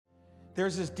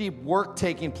There's this deep work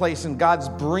taking place, and God's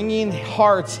bringing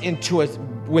hearts into it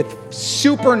with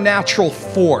supernatural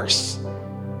force,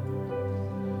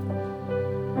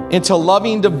 into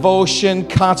loving devotion,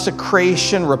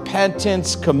 consecration,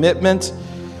 repentance, commitment.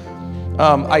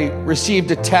 I received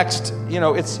a text,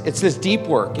 it's this deep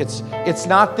work. It's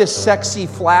not this sexy,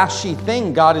 flashy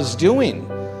thing God is doing.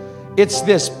 It's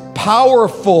this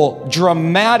powerful,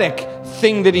 dramatic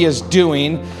thing that he is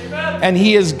doing. Amen. And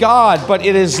he is God, but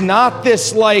it is not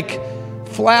this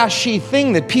flashy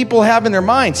thing that people have in their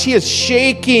minds. He is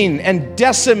shaking and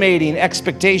decimating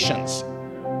expectations.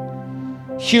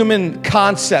 Human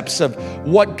concepts of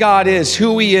what God is,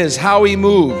 who he is, how he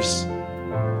moves.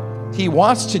 He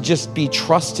wants to just be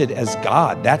trusted as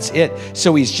God. That's it.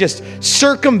 So he's just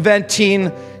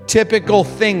circumventing typical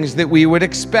things that we would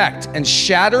expect and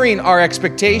shattering our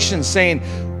expectations, saying,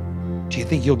 do you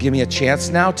think you'll give me a chance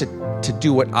now to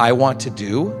do what I want to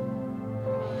do?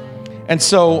 And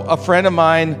so a friend of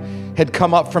mine had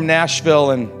come up from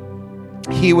Nashville, and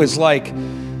he was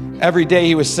every day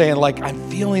he was saying, I'm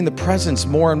feeling the presence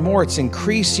more and more. It's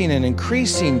increasing and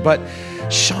increasing, but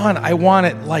Shawn, I want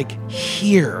it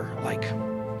here,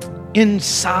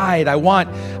 inside. I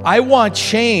want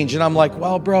change. And I'm like,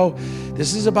 well, bro,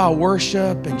 this is about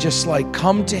worship, and just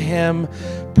come to him,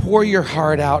 pour your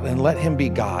heart out, and let him be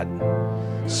God.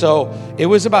 So it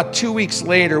was about 2 weeks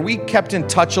later, we kept in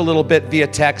touch a little bit via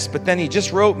text, but then he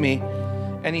just wrote me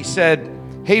and he said,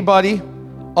 hey buddy,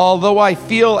 although I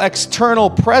feel external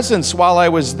presence while I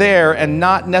was there and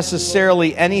not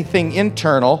necessarily anything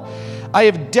internal, I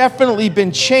have definitely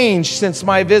been changed since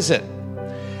my visit.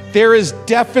 There is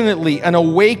definitely an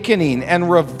awakening and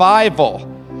revival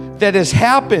that has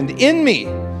happened in me,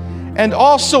 and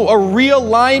also a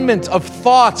realignment of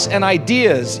thoughts and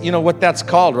ideas. You know what that's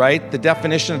called, right? The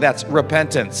definition of that's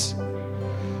repentance.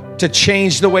 To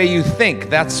change the way you think.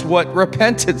 That's what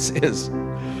repentance is.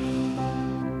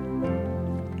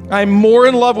 I'm more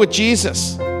in love with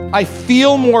Jesus. I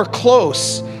feel more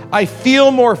close. I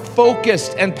feel more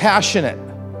focused and passionate.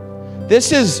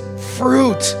 This is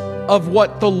fruit of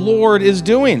what the Lord is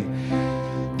doing.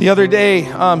 The other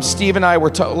day,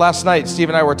 last night, Steve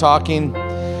and I were talking,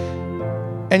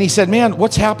 and he said, man,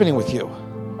 what's happening with you?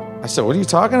 I said, what are you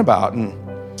talking about? And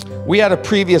we had a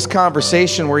previous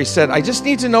conversation where he said, I just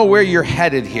need to know where you're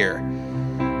headed here.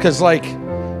 Because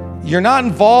you're not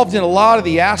involved in a lot of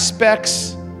the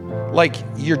aspects.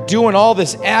 You're doing all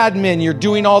this admin, you're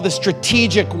doing all this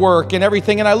strategic work and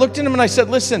everything. And I looked at him and I said,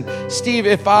 listen, Steve,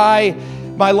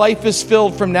 my life is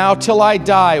filled from now till I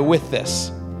die with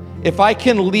this. If I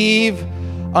can leave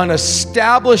an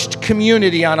established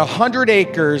community on 100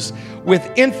 acres with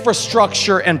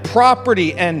infrastructure and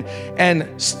property and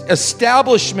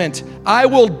establishment, I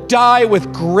will die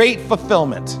with great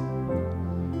fulfillment.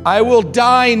 I will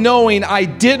die knowing I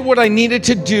did what I needed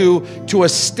to do to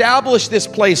establish this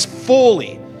place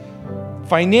fully,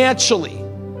 financially,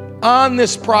 on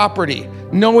this property,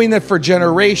 knowing that for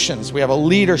generations we have a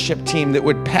leadership team that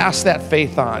would pass that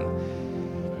faith on.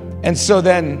 And so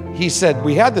then he said,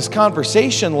 we had this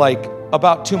conversation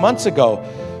about 2 months ago,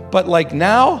 but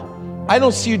now I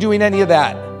don't see you doing any of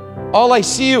that. All I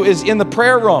see you is in the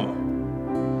prayer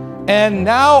room. And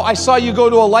now I saw you go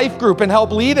to a life group and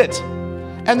help lead it.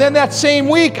 And then that same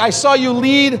week, I saw you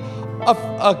lead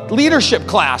a leadership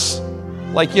class,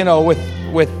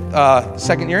 with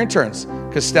second-year interns,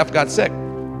 because Steph got sick.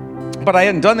 But I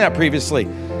hadn't done that previously.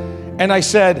 And I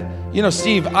said,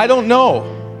 Steve, I don't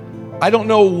know. I don't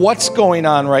know what's going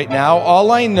on right now.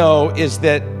 All I know is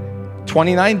that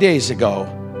 29 days ago,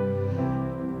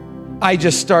 I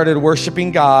just started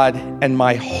worshiping God, and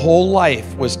my whole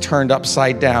life was turned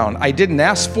upside down. I didn't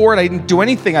ask for it. I didn't do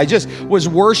anything. I just was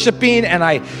worshiping, and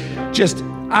I just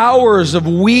hours of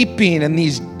weeping and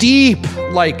these deep,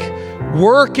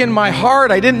 work in my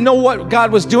heart. I didn't know what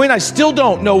God was doing. I still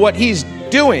don't know what he's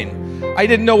doing. I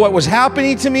didn't know what was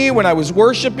happening to me when I was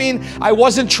worshiping. I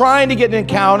wasn't trying to get an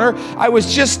encounter. I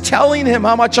was just telling him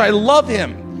how much I love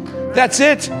him. That's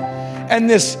it.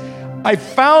 And I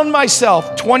found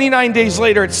myself 29 days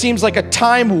later, it seems like a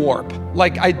time warp.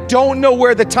 I don't know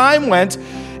where the time went.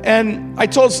 And I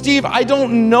told Steve, I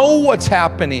don't know what's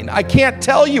happening. I can't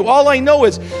tell you. All I know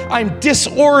is I'm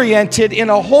disoriented in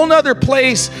a whole nother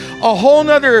place, a whole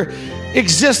nother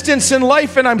existence in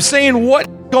life. And I'm saying, what's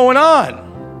going on?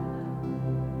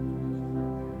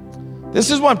 This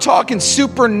is what I'm talking,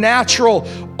 supernatural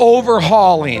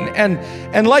overhauling.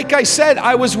 And like I said,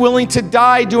 I was willing to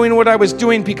die doing what I was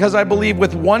doing because I believe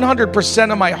with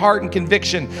 100% of my heart and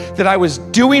conviction that I was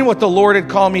doing what the Lord had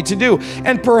called me to do.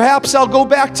 And perhaps I'll go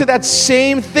back to that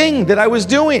same thing that I was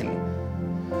doing.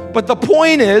 But the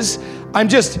point is, I'm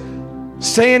just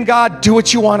saying, God, do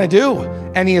what you want to do.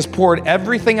 And he has poured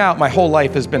everything out. My whole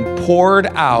life has been poured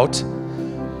out.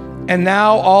 And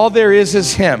now all there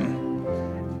is him.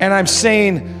 And I'm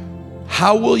saying,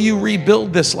 how will you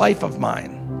rebuild this life of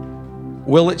mine?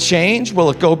 Will it change? Will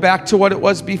it go back to what it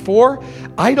was before?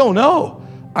 I don't know.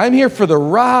 I'm here for the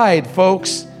ride,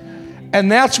 folks. And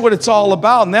that's what it's all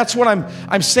about. And that's what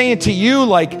I'm saying to you.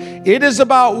 Like, it is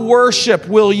about worship.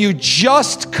 Will you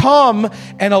just come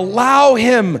and allow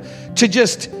him to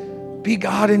just be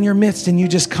God in your midst, and you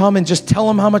just come and just tell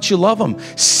him how much you love him?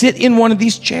 Sit in one of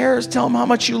these chairs, tell him how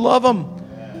much you love him.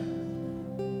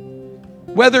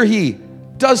 Whether he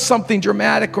does something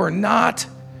dramatic or not,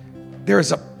 there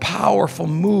is a powerful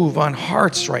move on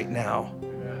hearts right now.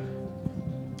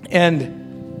 And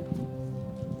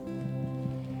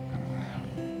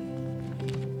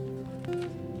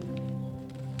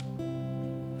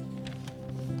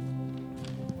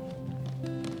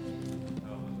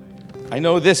I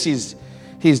know this,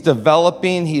 he's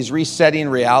developing, he's resetting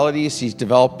realities, he's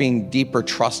developing deeper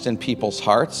trust in people's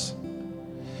hearts.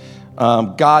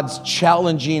 God's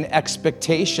challenging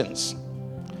expectations.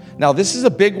 Now, this is a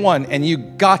big one, and you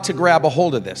got to grab a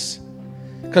hold of this,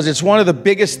 because it's one of the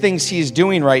biggest things he's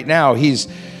doing right now. He's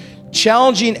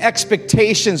challenging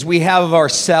expectations we have of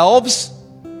ourselves,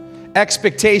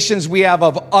 expectations we have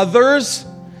of others,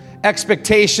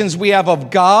 expectations we have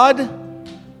of God,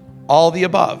 all the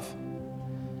above.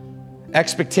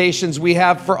 Expectations we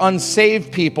have for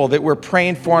unsaved people that we're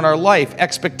praying for in our life.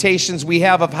 Expectations we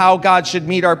have of how God should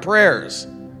meet our prayers.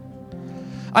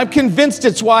 I'm convinced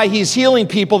it's why he's healing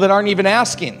people that aren't even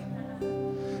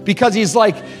asking. Because he's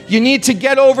like, you need to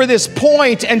get over this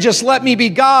point and just let me be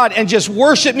God and just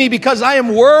worship me because I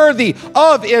am worthy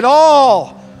of it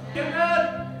all.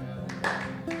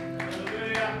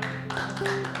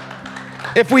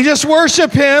 If we just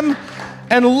worship him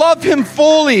and love him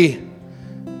fully,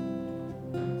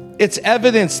 it's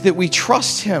evidence that we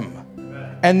trust him.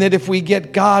 Amen. And that if we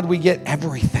get God, we get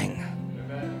everything.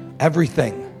 Amen.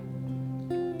 Everything.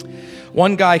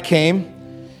 One guy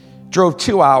came, drove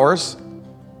 2 hours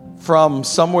from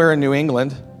somewhere in New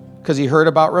England because he heard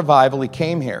about revival. He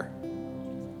came here.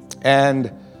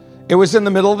 And it was in the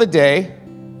middle of the day.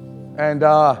 And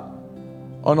an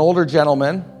older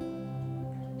gentleman,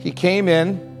 he came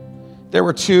in. There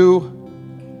were two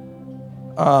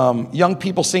young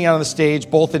people singing on the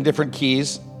stage, both in different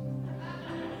keys.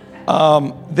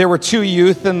 There were two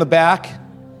youth in the back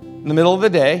in the middle of the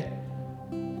day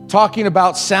talking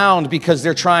about sound because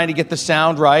they're trying to get the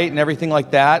sound right and everything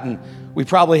like that. And we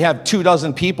probably have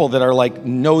 24 people that are like,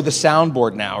 know the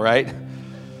soundboard now, right?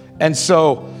 And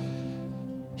so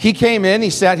he came in, he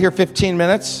sat here 15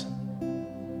 minutes.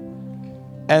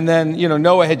 And then,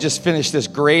 Noah had just finished this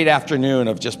great afternoon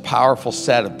of just powerful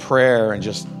set of prayer and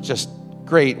just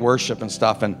great worship and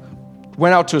stuff, and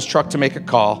went out to his truck to make a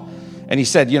call. And he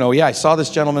said, I saw this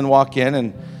gentleman walk in,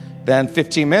 and then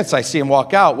 15 minutes, I see him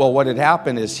walk out. Well, what had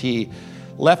happened is he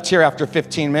left here after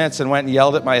 15 minutes and went and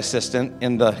yelled at my assistant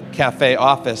in the cafe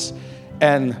office,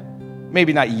 and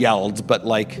maybe not yelled, but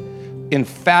like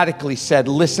emphatically said,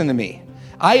 listen to me.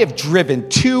 I have driven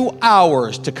 2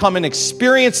 hours to come and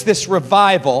experience this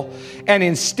revival, and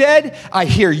instead I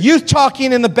hear youth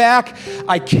talking in the back.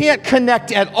 I can't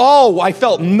connect at all. I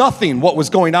felt nothing what was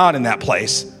going on in that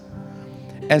place.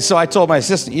 And so I told my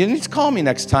assistant, you need to call me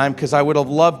next time because I would have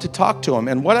loved to talk to him.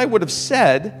 And what I would have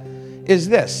said is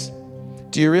this.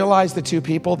 Do you realize the two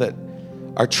people that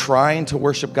are trying to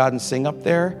worship God and sing up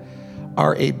there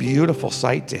are a beautiful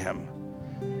sight to him?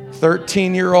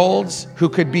 13-year-olds who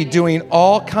could be doing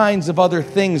all kinds of other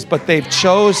things, but they've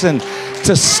chosen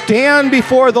to stand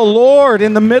before the Lord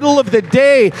in the middle of the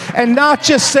day and not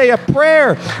just say a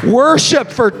prayer, worship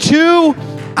for 2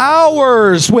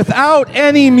 hours without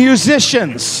any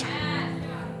musicians.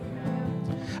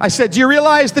 I said, do you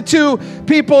realize the two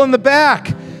people in the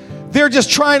back? They're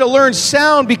just trying to learn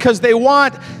sound because they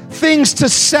want things to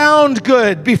sound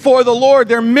good before the Lord.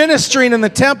 They're ministering in the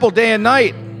temple day and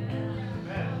night.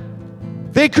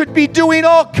 They could be doing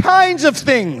all kinds of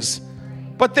things,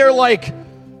 but they're like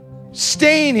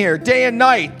staying here day and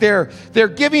night. They're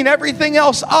giving everything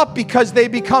else up because they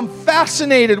become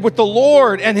fascinated with the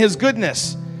Lord and his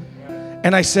goodness.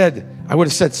 And I would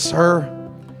have said, sir,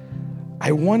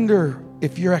 I wonder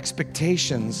if your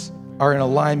expectations are in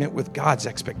alignment with God's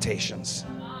expectations.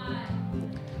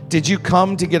 Did you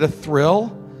come to get a thrill?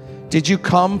 Did you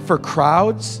come for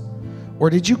crowds? Or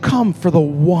did you come for the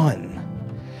one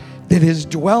that is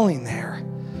dwelling there?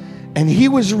 And he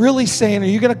was really saying, are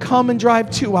you going to come and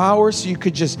drive 2 hours so you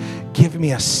could just give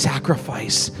me a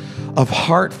sacrifice of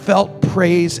heartfelt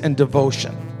praise and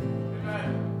devotion?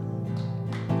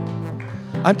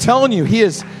 I'm telling you, he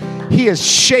is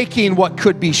shaking what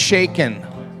could be shaken.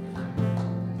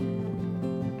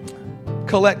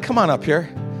 Colette, come on up here.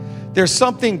 There's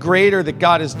something greater that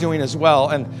God is doing as well.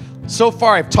 And so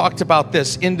far I've talked about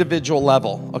this individual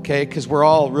level, okay? Because we're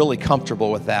all really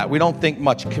comfortable with that. We don't think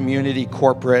much community,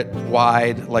 corporate,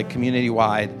 wide, like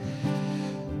community-wide.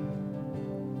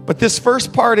 But this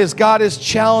first part is God is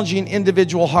challenging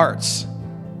individual hearts.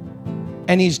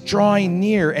 And he's drawing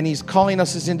near, and he's calling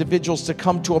us as individuals to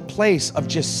come to a place of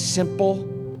just simple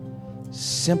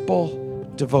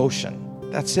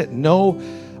devotion. That's it. No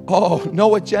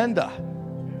agenda.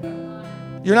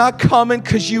 You're not coming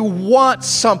because you want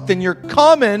something. You're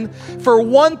coming for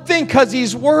one thing, because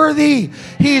he's worthy.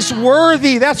 He's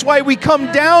worthy. That's why we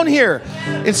come down here.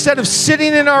 Instead of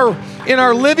sitting in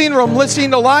our living room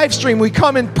listening to live stream, we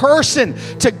come in person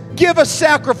to give a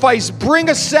sacrifice, bring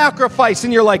a sacrifice.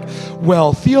 And you're like,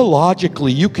 well,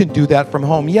 theologically, you can do that from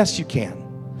home. Yes, you can.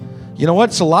 You know what?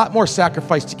 It's a lot more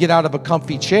sacrifice to get out of a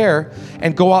comfy chair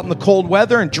and go out in the cold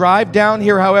weather and drive down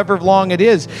here however long it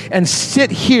is and sit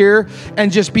here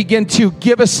and just begin to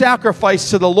give a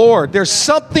sacrifice to the Lord. There's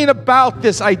something about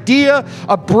this idea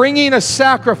of bringing a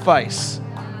sacrifice.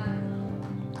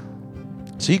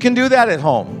 So you can do that at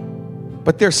home.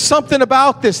 But there's something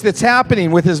about this that's happening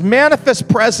with his manifest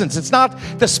presence. It's not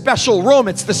the special room.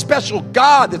 It's the special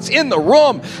God that's in the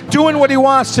room doing what he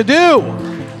wants to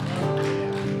do.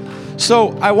 So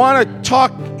I want to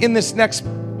talk in this next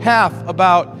half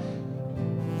about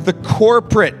the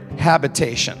corporate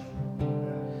habitation.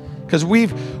 Because we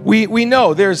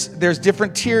know there's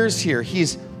different tiers here.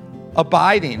 He's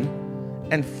abiding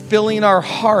and filling our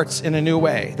hearts in a new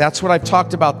way. That's what I've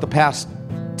talked about the past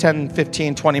 10,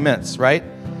 15, 20 minutes, right?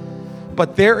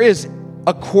 But there is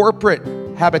a corporate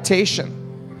habitation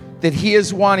that he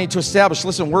is wanting to establish.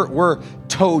 Listen, we're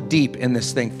toe deep in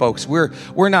this thing, folks.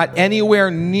 We're not anywhere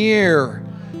near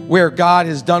where God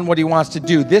has done what he wants to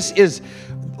do. This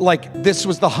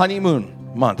was the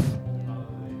honeymoon month.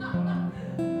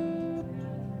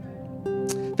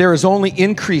 There is only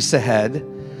increase ahead.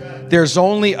 There's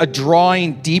only a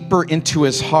drawing deeper into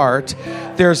his heart.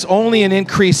 There's only an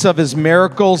increase of his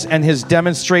miracles and his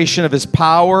demonstration of his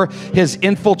power, his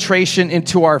infiltration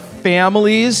into our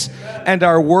families and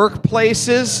our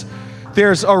workplaces.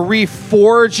 There's a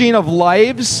reforging of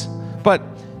lives. But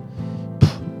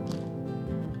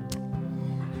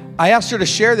I asked her to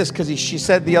share this because she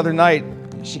said the other night,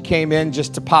 she came in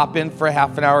just to pop in for a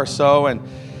half an hour or so and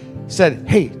said,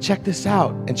 hey, check this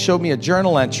out, and showed me a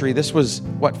journal entry. This was,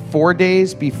 4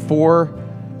 days before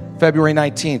February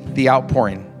 19th, the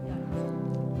outpouring.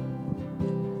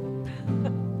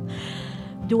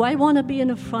 Do I want to be in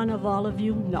the front of all of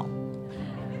you? No,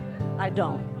 I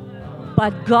don't.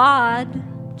 But God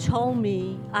told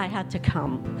me I had to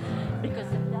come because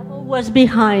the devil was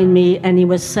behind me and he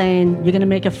was saying, you're going to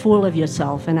make a fool of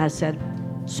yourself. And I said,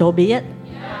 so be it.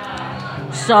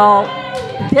 So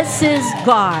this is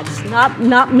God's,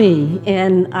 not me.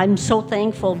 And I'm so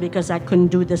thankful because I couldn't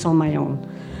do this on my own.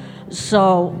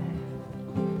 So,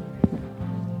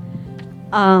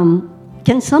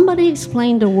 can somebody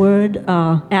explain the word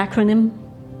acronym?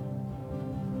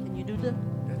 Can you do that?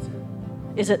 That's it.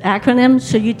 Is it acronym?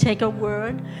 So you take a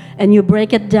word and you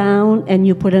break it down and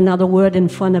you put another word in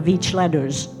front of each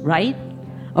letters, right?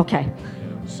 Okay.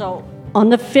 So on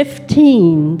the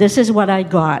 15, this is what I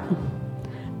got.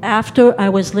 After I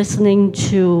was listening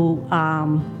to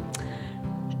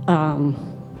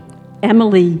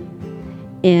Emily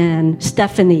and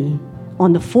Stephanie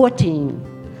on the 14,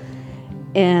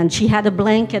 and she had a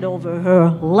blanket over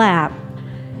her lap,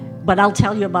 but I'll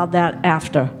tell you about that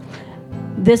after.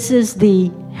 This is the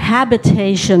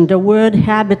habitation, the word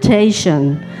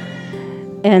habitation,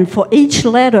 and for each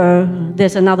letter,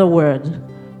 there's another word.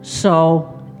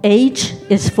 So H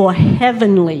is for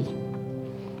heavenly.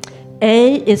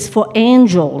 A is for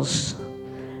angels.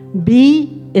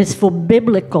 B is for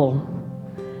biblical.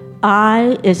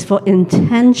 I is for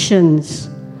intentions.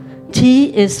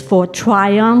 T is for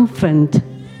triumphant.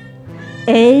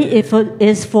 A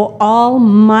is for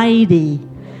almighty.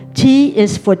 T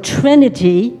is for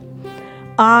Trinity.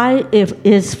 I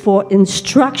is for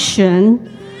instruction.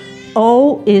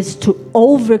 O is to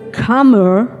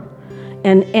overcomer.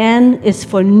 And N is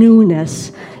for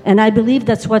newness. And I believe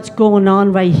that's what's going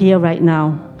on right here, right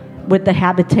now, with the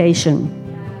habitation.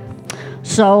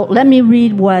 So let me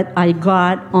read what I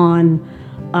got on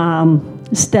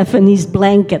Stephanie's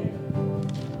blanket.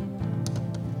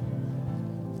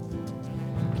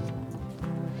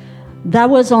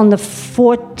 That was on the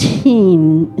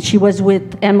 14. She was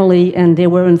with Emily, and they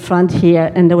were in front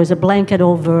here, and there was a blanket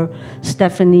over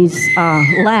Stephanie's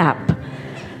lap.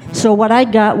 So what I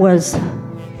got was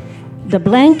the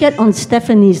blanket on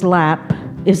Stephanie's lap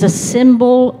is a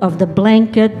symbol of the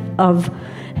blanket of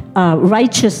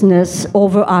righteousness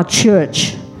over our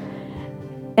church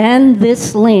and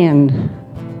this land.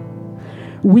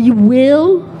 We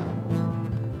will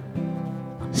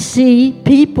see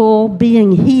people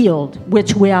being healed,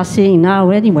 which we are seeing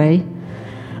now anyway,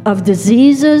 of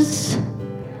diseases,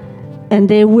 and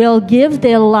they will give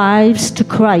their lives to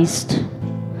Christ.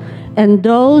 And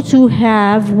those who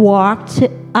have walked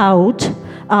out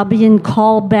are being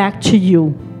called back to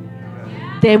you.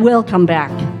 They will come back.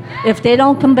 If they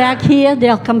don't come back here,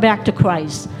 they'll come back to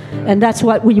Christ. And that's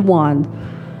what we want.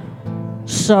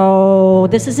 So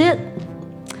this is it.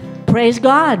 Praise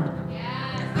God.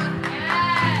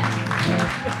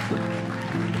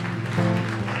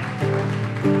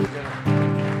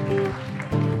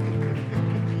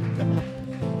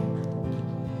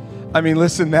 I mean,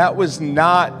 listen, that was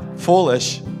not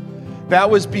foolish. That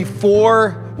was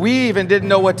before we even didn't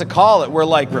know what to call it. We're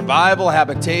like revival,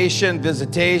 habitation,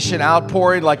 visitation,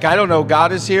 outpouring. Like, I don't know,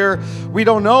 God is here. We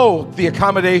don't know the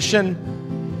accommodation.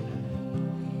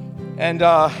 And,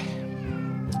 I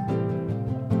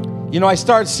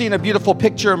started seeing a beautiful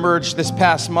picture emerge this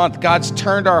past month. God's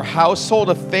turned our household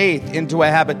of faith into a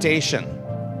habitation.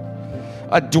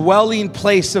 A dwelling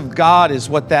place of God is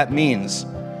what that means.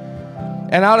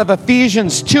 And out of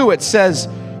Ephesians 2, it says,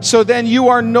 "So then you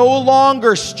are no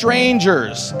longer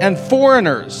strangers and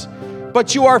foreigners,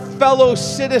 but you are fellow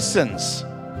citizens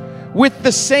with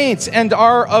the saints and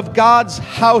are of God's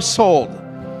household,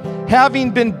 having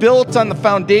been built on the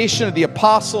foundation of the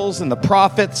apostles and the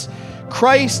prophets,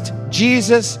 Christ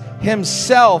Jesus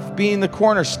himself being the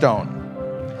cornerstone,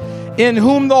 in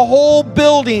whom the whole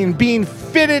building being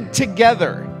fitted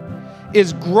together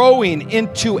is growing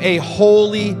into a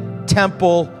holy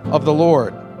temple of the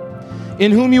Lord,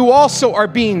 in whom you also are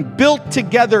being built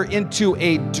together into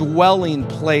a dwelling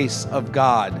place of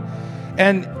God."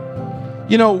 And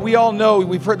we all know,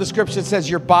 we've heard the scripture that says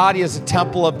your body is a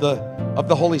temple of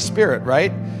the Holy Spirit,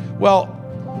 right? Well,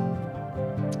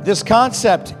 this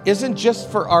concept isn't just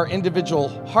for our individual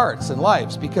hearts and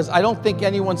lives, because I don't think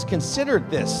anyone's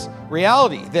considered this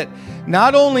reality, that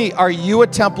not only are you a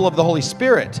temple of the Holy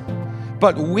Spirit,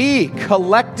 but we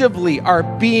collectively are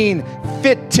being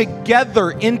fit together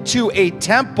into a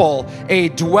temple, a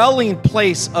dwelling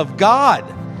place of God.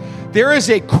 There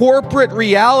is a corporate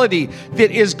reality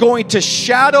that is going to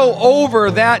shadow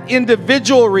over that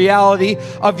individual reality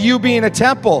of you being a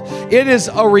temple. It is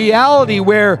a reality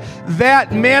where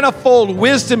that manifold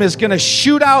wisdom is going to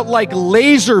shoot out like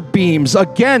laser beams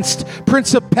against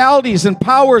principalities and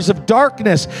powers of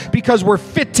darkness, because we're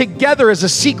fit together as a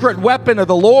secret weapon of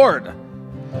the Lord.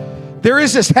 There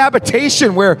is this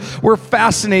habitation where we're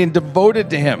fascinated and devoted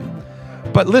to him.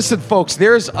 But listen, folks,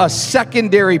 there's a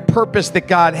secondary purpose that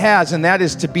God has, and that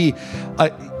is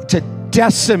to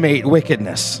decimate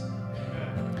wickedness.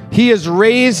 He is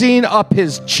raising up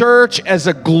his church as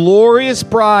a glorious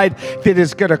bride that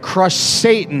is going to crush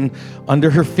Satan under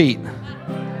her feet.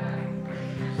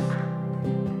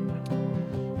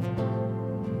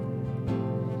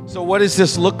 So what does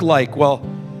this look like? Well,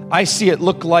 I see it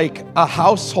look like a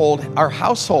household, our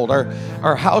household.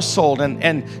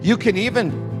 And you can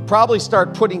even probably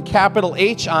start putting capital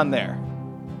H on there,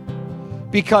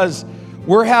 because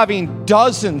we're having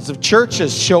dozens of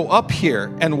churches show up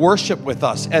here and worship with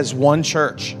us as one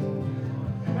church.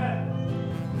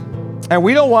 And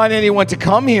we don't want anyone to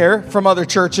come here from other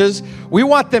churches. We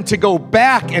want them to go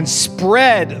back and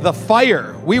spread the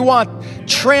fire. We want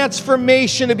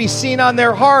transformation to be seen on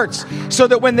their hearts, so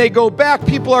that when they go back,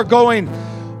 people are going,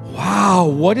 "Wow,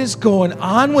 what is going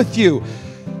on with you?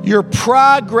 Your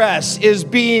progress is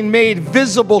being made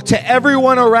visible to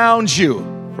everyone around you."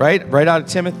 Right out of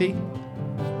Timothy.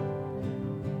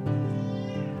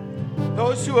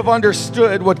 Those who have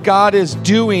understood what God is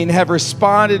doing have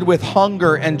responded with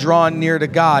hunger and drawn near to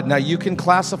God. Now, you can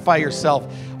classify yourself.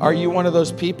 Are you one of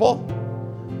those people?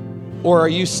 Or are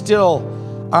you still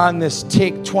on this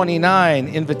Take 29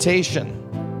 invitation?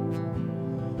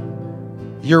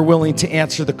 You're willing to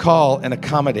answer the call and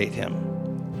accommodate him.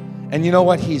 And you know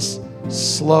what? He's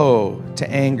slow to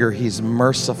anger. He's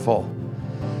merciful.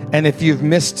 And if you've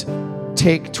missed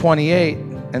Take 28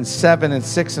 and 7 and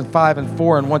 6 and 5 and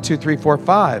 4 and 1, 2, 3, 4,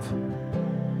 5,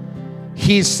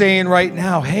 he's saying right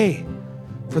now, "Hey,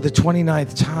 for the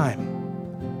 29th time,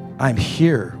 I'm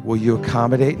here. Will you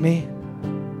accommodate me?"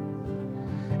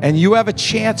 And you have a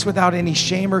chance without any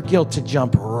shame or guilt to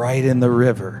jump right in the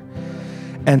river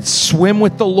and swim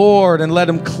with the Lord and let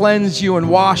him cleanse you and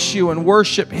wash you and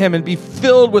worship him and be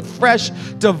filled with fresh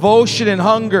devotion and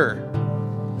hunger.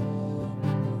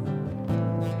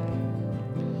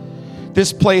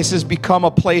 This place has become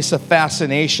a place of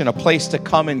fascination, a place to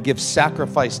come and give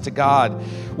sacrifice to God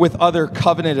with other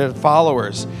covenanted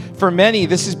followers. For many,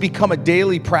 this has become a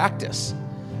daily practice.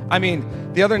 I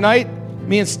mean, the other night,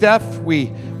 me and Steph,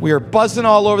 we were buzzing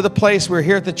all over the place. We were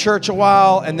here at the church a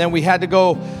while, and then we had to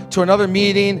go to another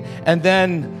meeting, and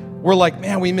then we're like,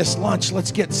 man, we missed lunch.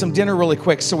 Let's get some dinner really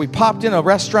quick. So we popped in a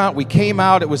restaurant. We came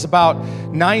out. It was about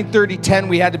 9:30, 10.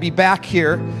 We had to be back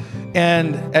here,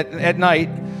 and at night,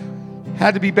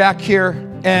 had to be back here,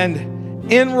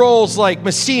 and in rolls like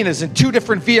Messina's in 2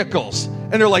 different vehicles.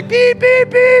 And they're like, beep, beep,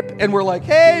 beep. And we're like,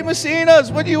 hey,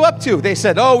 Messina's, what are you up to? They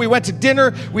said, oh, we went to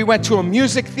dinner. We went to a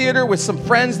music theater with some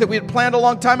friends that we had planned a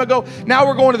long time ago. Now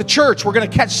we're going to the church. We're going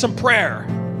to catch some prayer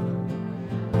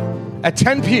at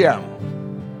 10 p.m.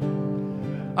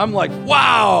 I'm like,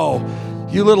 wow,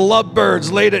 you little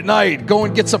lovebirds late at night. Go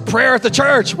and get some prayer at the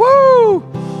church. Woo!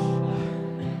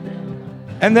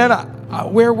 And then,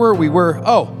 where were we?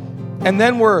 And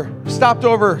then we're stopped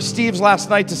over Steve's last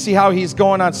night to see how he's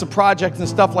going on some projects and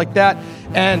stuff like that.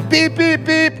 And beep, beep,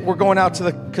 beep. We're going out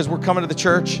because we're coming to the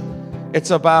church. It's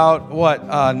about,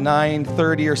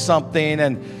 9:30 or something.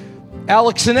 And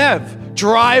Alex and Ev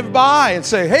drive by and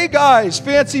say, hey, guys,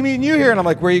 fancy meeting you here. And I'm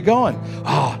like, where are you going?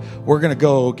 Oh, we're going to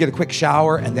go get a quick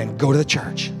shower and then go to the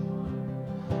church.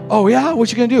 Oh, yeah?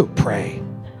 What you going to do? Pray.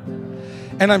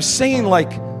 And I'm saying,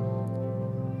 like,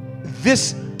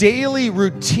 this daily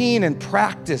routine and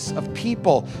practice of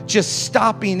people just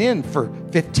stopping in for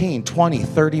 15, 20,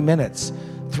 30 minutes,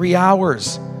 3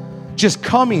 hours, just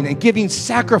coming and giving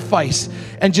sacrifice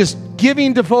and just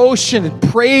giving devotion and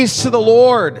praise to the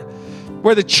Lord,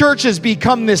 where the church has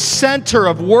become this center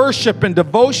of worship and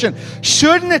devotion.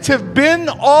 Shouldn't it have been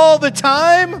all the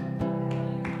time?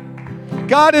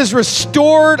 God has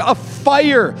restored a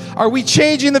fire. Are we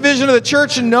changing the vision of the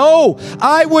church? No.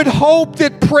 I would hope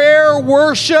that prayer,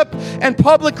 worship, and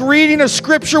public reading of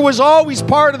Scripture was always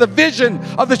part of the vision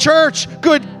of the church.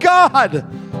 Good God.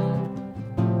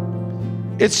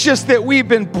 It's just that we've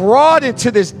been brought into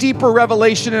this deeper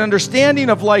revelation and understanding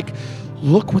of, like,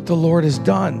 look what the Lord has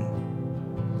done.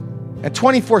 And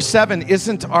 24/7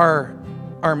 isn't our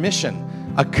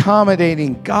mission.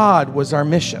 Accommodating God was our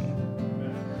mission.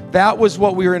 That was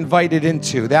what we were invited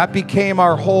into. That became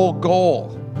our whole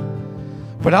goal.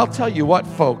 But I'll tell you what,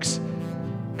 folks,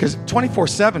 because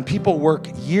 24/7, people work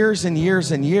years and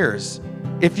years and years.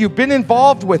 If you've been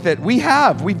involved with it, we've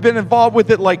been involved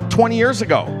with it like 20 years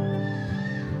ago.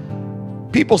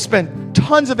 People spend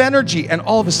tons of energy, and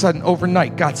all of a sudden,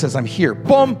 overnight, God says, I'm here.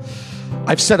 Boom.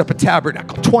 I've set up a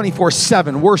tabernacle,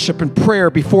 24/7 worship and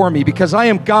prayer before me because I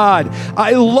am God.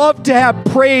 I love to have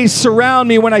praise surround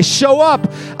me when I show up.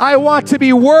 I want to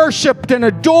be worshiped and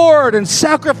adored and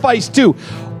sacrificed to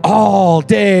all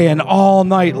day and all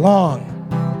night long.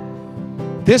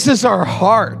 This is our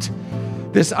heart.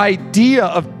 This idea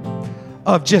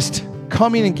of just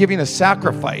coming and giving a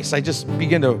sacrifice. I just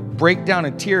begin to break down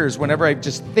in tears whenever I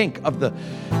just think of the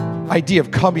idea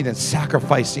of coming and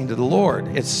sacrificing to the Lord.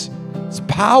 It's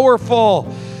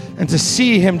powerful. And to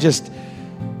see him just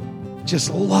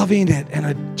loving it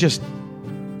and just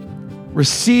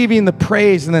receiving the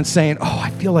praise and then saying, oh, I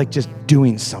feel like just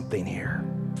doing something here.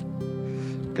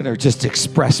 I'm going to just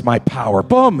express my power.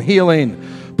 Boom, healing.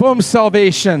 Boom,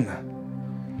 salvation.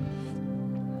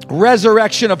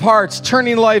 Resurrection of hearts,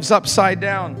 turning lives upside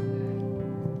down.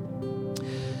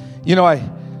 You know, I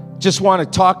just want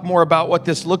to talk more about what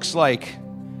this looks like.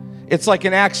 It's like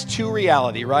an Acts 2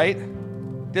 reality, right?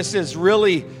 This is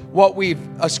really what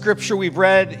a scripture we've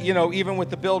read, even with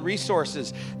the build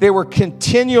resources. They were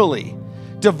continually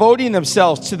devoting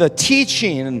themselves to the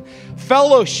teaching and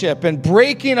fellowship and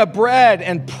breaking of bread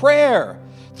and prayer.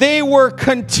 They were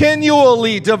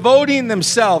continually devoting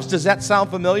themselves. Does that sound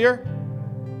familiar?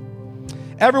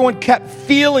 Everyone kept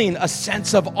feeling a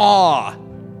sense of awe.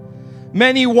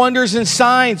 Many wonders and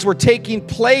signs were taking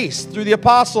place through the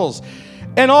apostles.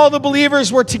 And all the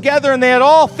believers were together and they had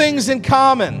all things in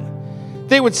common.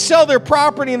 They would sell their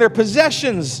property and their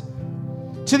possessions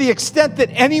to the extent that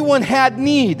anyone had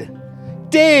need.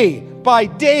 Day by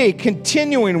day,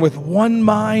 continuing with one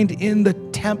mind in the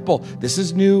temple. This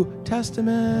is New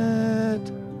Testament.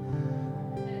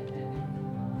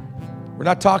 We're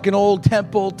not talking old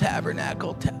temple,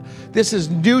 tabernacle. This is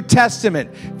New Testament.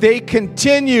 They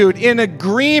continued in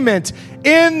agreement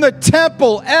in the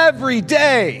temple every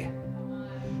day.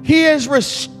 He is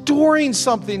restoring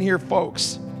something here,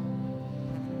 folks.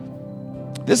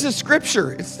 This is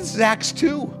Scripture. This is Acts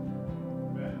 2.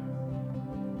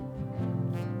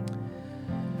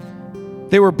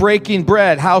 They were breaking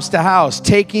bread house to house,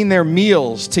 taking their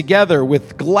meals together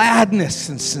with gladness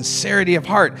and sincerity of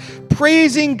heart,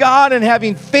 praising God and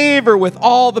having favor with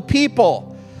all the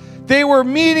people. They were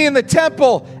meeting in the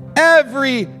temple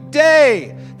every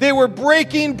day. They were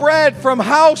breaking bread from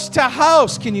house to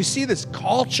house. Can you see this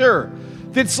culture?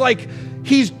 That's like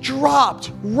he's dropped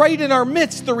right in our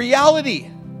midst, the reality.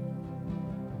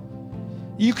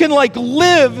 You can like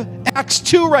live Acts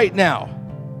 2 right now.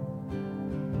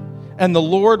 And the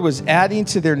Lord was adding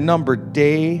to their number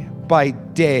day by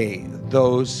day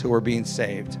those who were being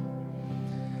saved.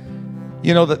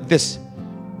 You know that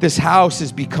this house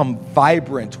has become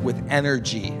vibrant with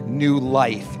energy, new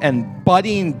life, and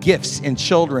budding gifts in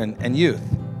children and youth.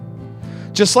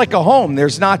 Just like a home,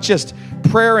 there's not just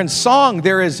prayer and song,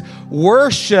 there is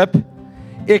worship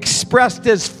expressed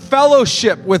as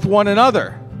fellowship with one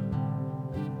another.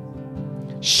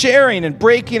 Sharing and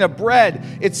breaking of bread.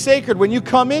 It's sacred. When you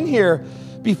come in here,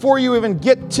 before you even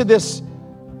get to this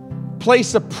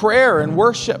place of prayer and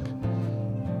worship,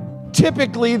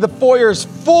 typically the foyer is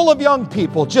full of young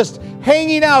people just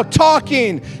hanging out,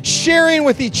 talking, sharing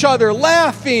with each other,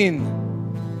 laughing.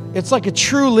 It's like a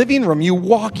true living room. You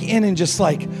walk in and just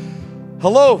like,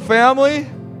 hello, family.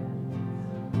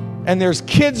 And there's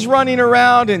kids running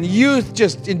around and youth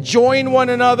just enjoying one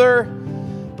another.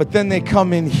 But then they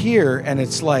come in here and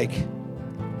it's like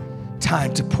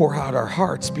time to pour out our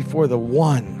hearts before the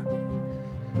one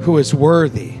who is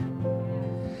worthy.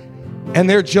 And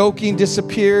their joking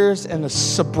disappears and the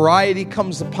sobriety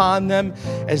comes upon them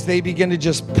as they begin to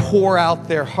just pour out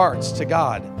their hearts to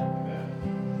God.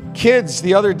 Kids,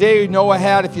 the other day, Noah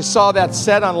had, if you saw that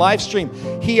set on live stream,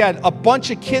 he had a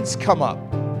bunch of kids come up.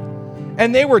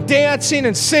 And they were dancing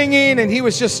and singing and he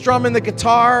was just strumming the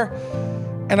guitar.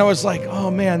 And I was like,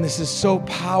 oh man, this is so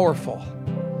powerful.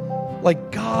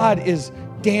 Like God is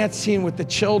dancing with the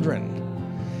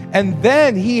children. And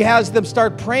then he has them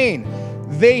start praying.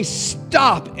 They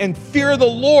stop and fear of the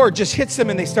Lord just hits them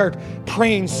and they start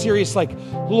praying serious like,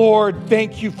 Lord,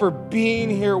 thank you for being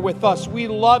here with us. We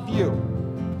love you.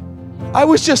 I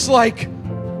was just like,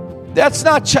 that's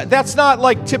not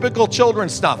like typical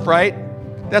children's stuff, right?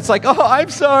 That's like, oh, I'm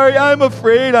sorry, I'm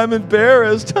afraid, I'm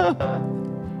embarrassed.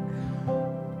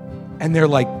 And they're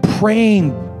like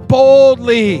praying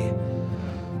boldly,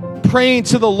 praying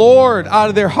to the Lord out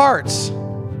of their hearts.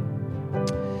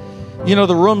 You know,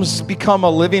 the room's become a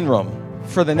living room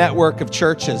for the network of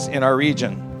churches in our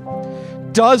region.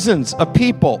 Dozens of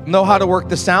people know how to work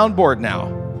the soundboard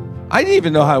now. I didn't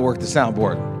even know how to work the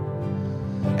soundboard.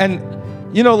 And,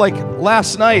 you know, like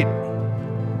last night,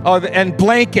 and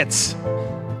blankets.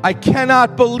 I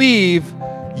cannot believe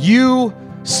you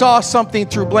saw something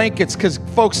through blankets, because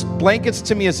folks, blankets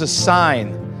to me is a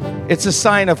sign. It's a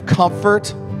sign of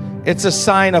comfort. It's a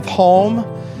sign of home.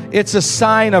 It's a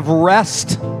sign of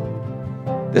rest.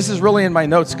 This is really in my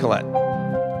notes, Colette.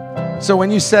 So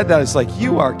when you said that, it's like,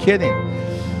 you are kidding.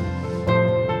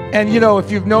 And you know,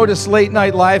 if you've noticed late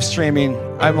night live streaming,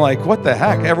 I'm like, what the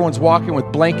heck? Everyone's walking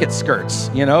with blanket skirts,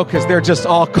 you know, because they're just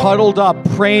all cuddled up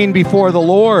praying before the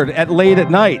Lord late at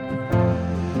night.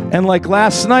 And like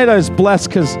last night I was blessed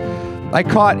because I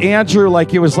caught Andrew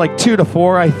like it was like 2 to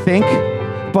 4, I think.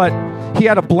 But he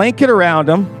had a blanket around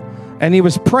him and he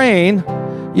was praying,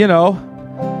 you know.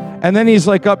 And then he's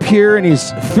like up here and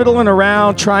he's fiddling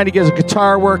around trying to get his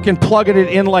guitar working, plugging it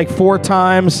in like 4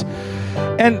 times.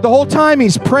 And the whole time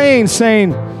he's praying,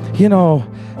 saying, you know,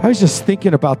 I was just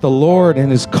thinking about the Lord and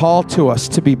his call to us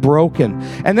to be broken.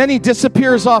 And then he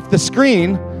disappears off the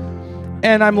screen.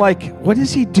 And I'm like, what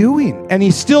is he doing? And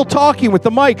he's still talking with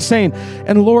the mic saying,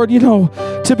 and Lord, you know,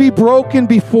 to be broken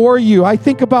before you. I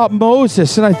think about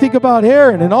Moses and I think about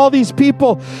Aaron and all these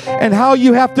people and how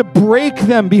you have to break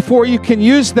them before you can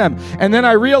use them. And then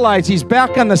I realize he's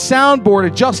back on the soundboard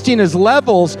adjusting his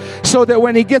levels so that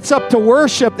when he gets up to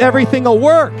worship, everything will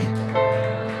work.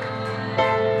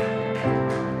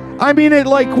 I mean, it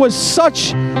like was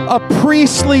such a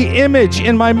priestly image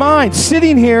in my mind,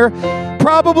 sitting here,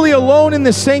 probably alone in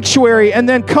the sanctuary, and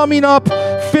then coming up,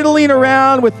 fiddling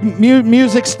around with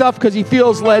music stuff because he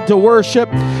feels led to worship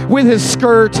with his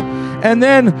skirt, and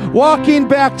then walking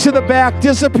back to the back,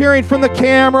 disappearing from the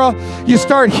camera. You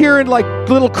start hearing like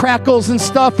little crackles and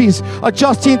stuff. He's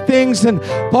adjusting things, and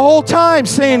the whole time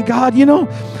saying, God, you know,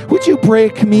 would you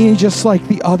break me just like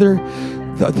the other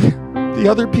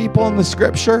people in the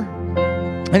scripture?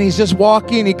 And he's just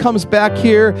walking. He comes back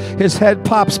here. His head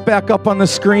pops back up on the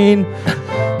screen.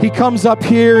 He comes up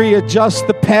here. He adjusts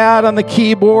the pad on the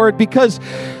keyboard, because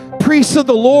priests of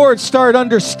the Lord start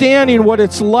understanding what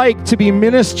it's like to be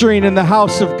ministering in the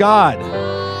house of God.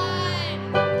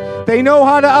 They know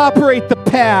how to operate the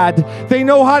pad. They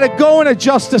know how to go and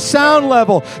adjust a sound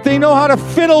level. They know how to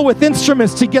fiddle with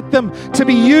instruments to get them to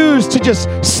be used to just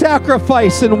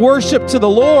sacrifice and worship to the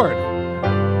Lord.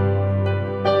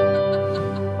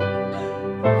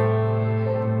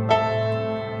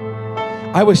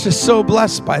 I was just so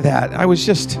blessed by that. I was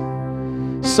just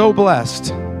so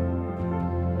blessed.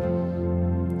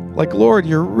 Like, Lord,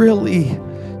 you're really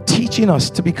teaching us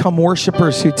to become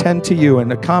worshipers who tend to you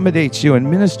and accommodate you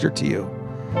and minister to you.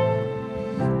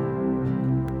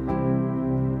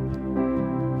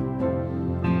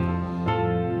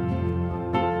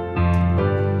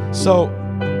 So,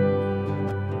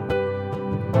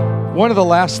 one of the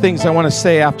last things I want to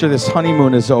say after this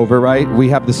honeymoon is over, right? We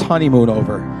have this honeymoon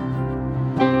over.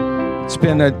 It's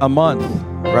been a month,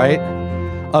 right,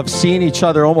 of seeing each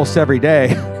other almost every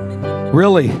day.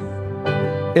 Really,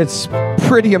 it's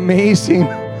pretty amazing,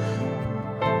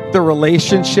 the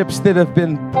relationships that have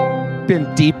been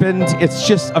deepened. It's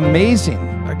just amazing.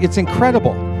 It's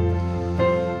incredible.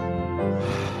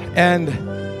 And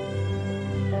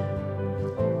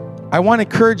I want to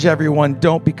encourage everyone,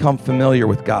 don't become familiar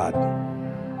with God.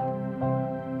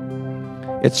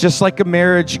 It's just like a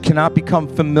marriage. You cannot become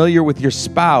familiar with your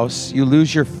spouse. You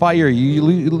lose your fire. You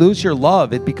lose your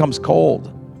love. It becomes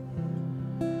cold.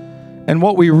 And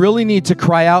what we really need to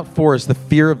cry out for is the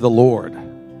fear of the Lord.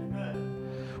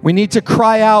 We need to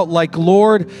cry out like,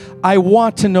 Lord, I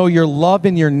want to know your love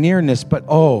and your nearness, but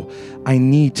I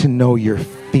need to know your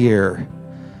fear.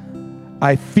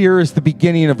 Fear is the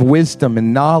beginning of wisdom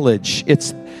and knowledge.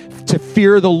 It's to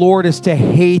fear the Lord is to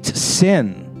hate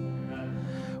sin.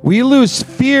 We lose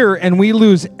fear and we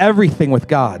lose everything with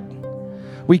God.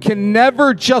 We can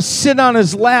never just sit on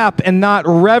his lap and not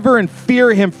rever and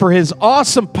fear him for his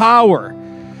awesome power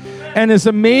and his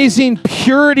amazing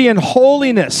purity and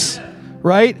holiness,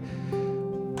 right?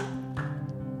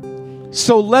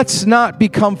 So let's not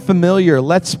become familiar.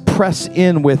 Let's press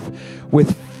in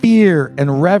with fear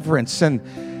and reverence.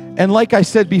 And like I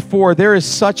said before, there is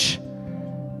such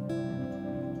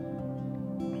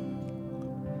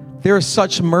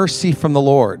mercy from the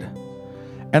Lord.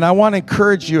 And I want to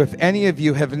encourage you, if any of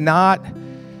you have not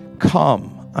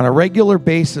come on a regular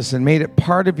basis and made it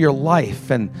part of your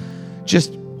life, and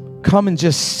just come and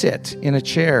just sit in a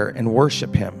chair and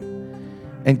worship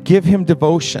him and give him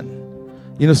devotion.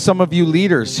 You know, some of you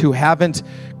leaders who haven't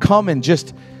come, and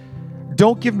just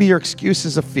don't give me your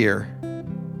excuses of fear,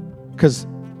 because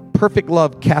perfect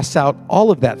love casts out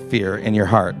all of that fear in your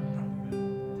heart.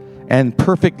 And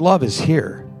perfect love is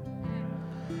here.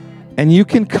 And you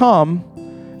can come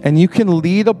and you can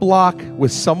lead a block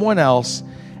with someone else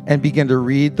and begin to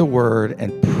read the word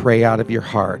and pray out of your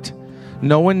heart.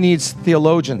 No one needs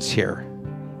theologians here.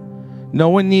 No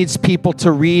one needs people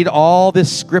to read all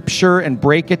this scripture and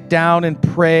break it down and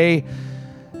pray.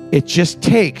 It just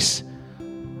takes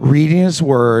reading his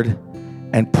word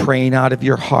and praying out of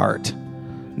your heart.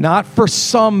 Not for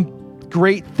some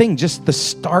great thing, just the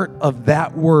start of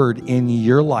that word in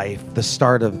your life, the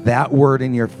start of that word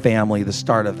in your family, the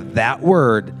start of that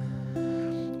word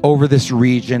over this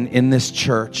region, in this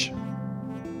church.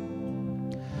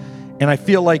 And I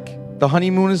feel like the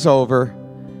honeymoon is over,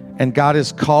 and God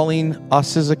is calling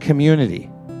us as a community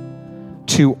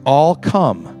to all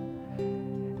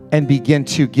come and begin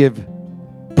to give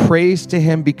praise to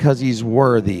him because he's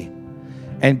worthy,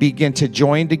 and begin to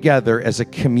join together as a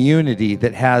community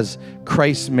that has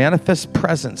Christ's manifest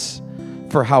presence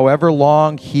for however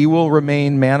long he will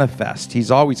remain manifest. He's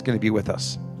always going to be with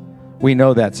us. We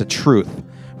know that's a truth.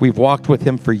 We've walked with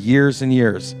him for years and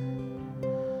years.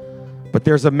 But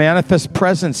there's a manifest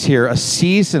presence here, a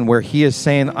season where he is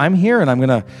saying, I'm here and I'm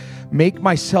going to make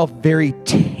myself very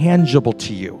tangible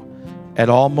to you at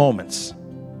all moments.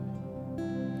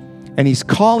 And he's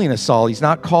calling us all. He's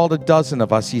not called a dozen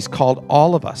of us. He's called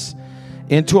all of us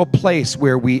into a place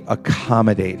where we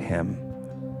accommodate him.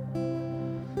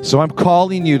 So I'm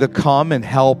calling you to come and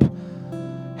help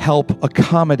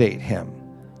accommodate him.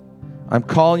 I'm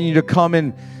calling you to come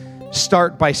and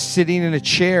start by sitting in a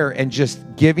chair and just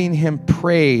giving him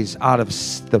praise out of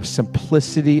the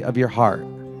simplicity of your heart.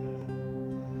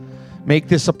 Make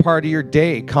this a part of your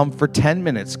day. Come for 10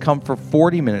 minutes. Come for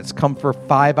 40 minutes. Come for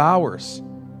 5 hours.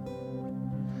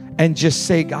 And just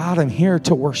say, God, I'm here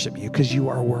to worship you because you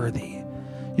are worthy.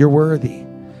 You're worthy.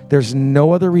 There's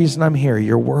no other reason I'm here.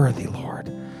 You're worthy, Lord.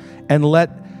 And let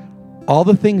all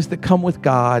the things that come with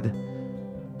God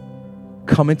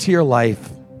come into your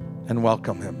life and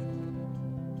welcome him.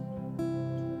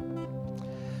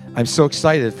 I'm so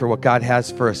excited for what God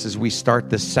has for us as we start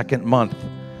this second month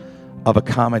of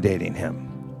accommodating him.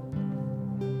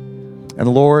 And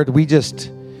Lord, we just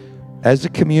as a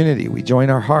community, we join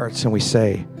our hearts and we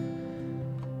say,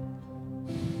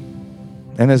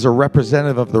 and as a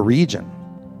representative of the region,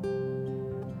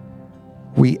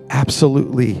 we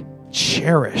absolutely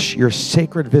cherish your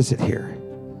sacred visit here.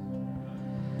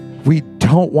 We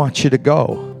don't want you to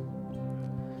go.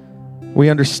 We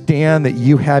understand that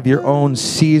you have your own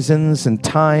seasons and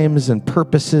times and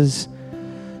purposes.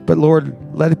 But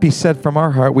Lord, let it be said from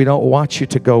our heart, we don't want you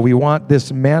to go. We want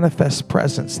this manifest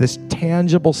presence, this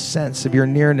tangible sense of your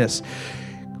nearness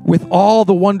with all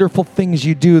the wonderful things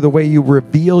you do, the way you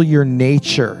reveal your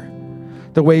nature,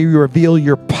 the way you reveal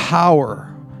your power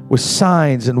with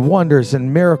signs and wonders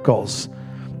and miracles,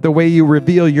 the way you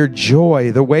reveal your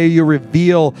joy, the way you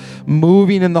reveal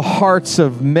moving in the hearts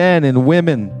of men and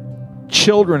women,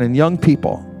 children and young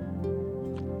people.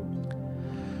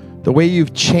 The way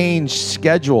you've changed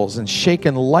schedules and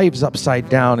shaken lives upside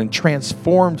down and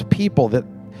transformed people, that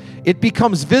it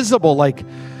becomes visible, like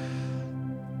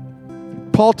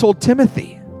Paul told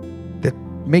Timothy, that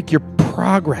make your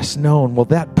progress known. Well,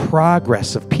 that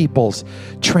progress of people's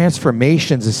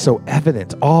transformations is so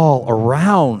evident all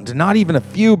around, not even a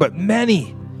few, but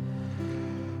many.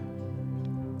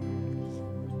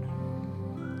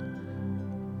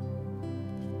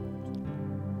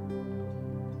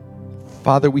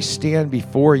 Father, we stand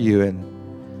before you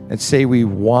and say we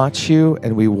want you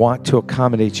and we want to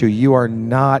accommodate you. You are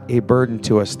not a burden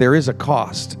to us. There is a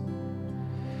cost.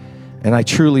 And I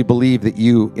truly believe that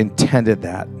you intended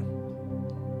that.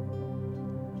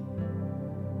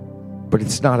 But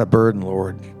it's not a burden,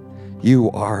 Lord. You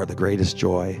are the greatest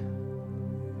joy.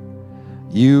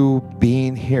 You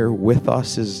being here with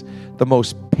us is the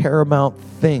most paramount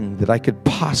thing that I could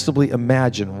possibly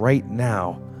imagine right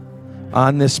now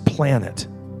on this planet.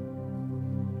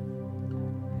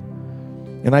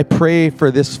 And I pray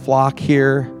for this flock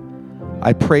here.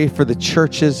 I pray for the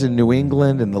churches in New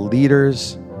England and the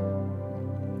leaders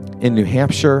in New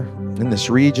Hampshire, in this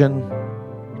region.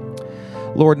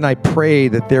 Lord, and I pray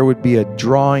that there would be a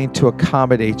drawing to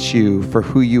accommodate you for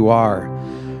who you are,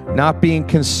 not being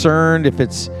concerned if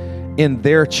it's in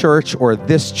their church or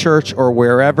this church or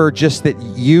wherever, just that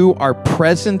you are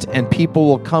present and people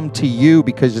will come to you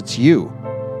because it's you.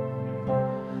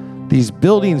 These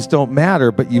buildings don't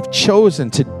matter, but you've chosen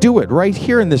to do it right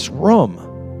here in this room.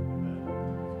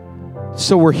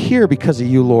 So we're here because of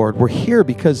you, Lord. We're here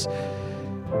because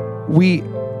we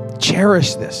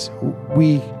cherish this.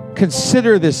 We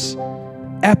consider this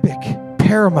epic,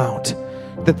 paramount,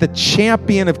 that the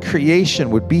champion of creation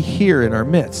would be here in our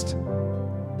midst.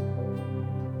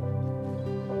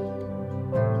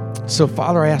 So,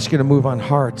 Father, I ask you to move on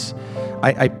hearts.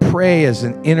 I pray as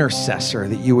an intercessor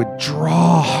that you would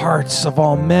draw hearts of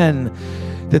all men,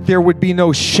 that there would be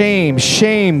no shame.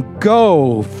 Shame,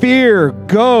 go. Fear,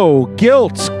 go.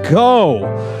 Guilt, go.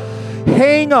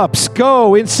 Hang-ups,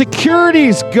 go.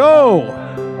 Insecurities, go.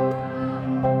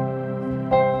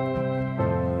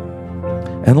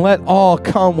 And let all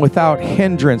come without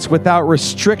hindrance, without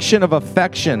restriction of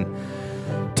affection,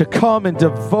 to come and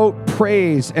devote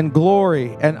praise and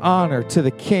glory and honor to the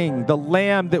King, the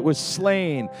Lamb that was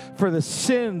slain for the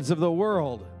sins of the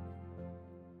world.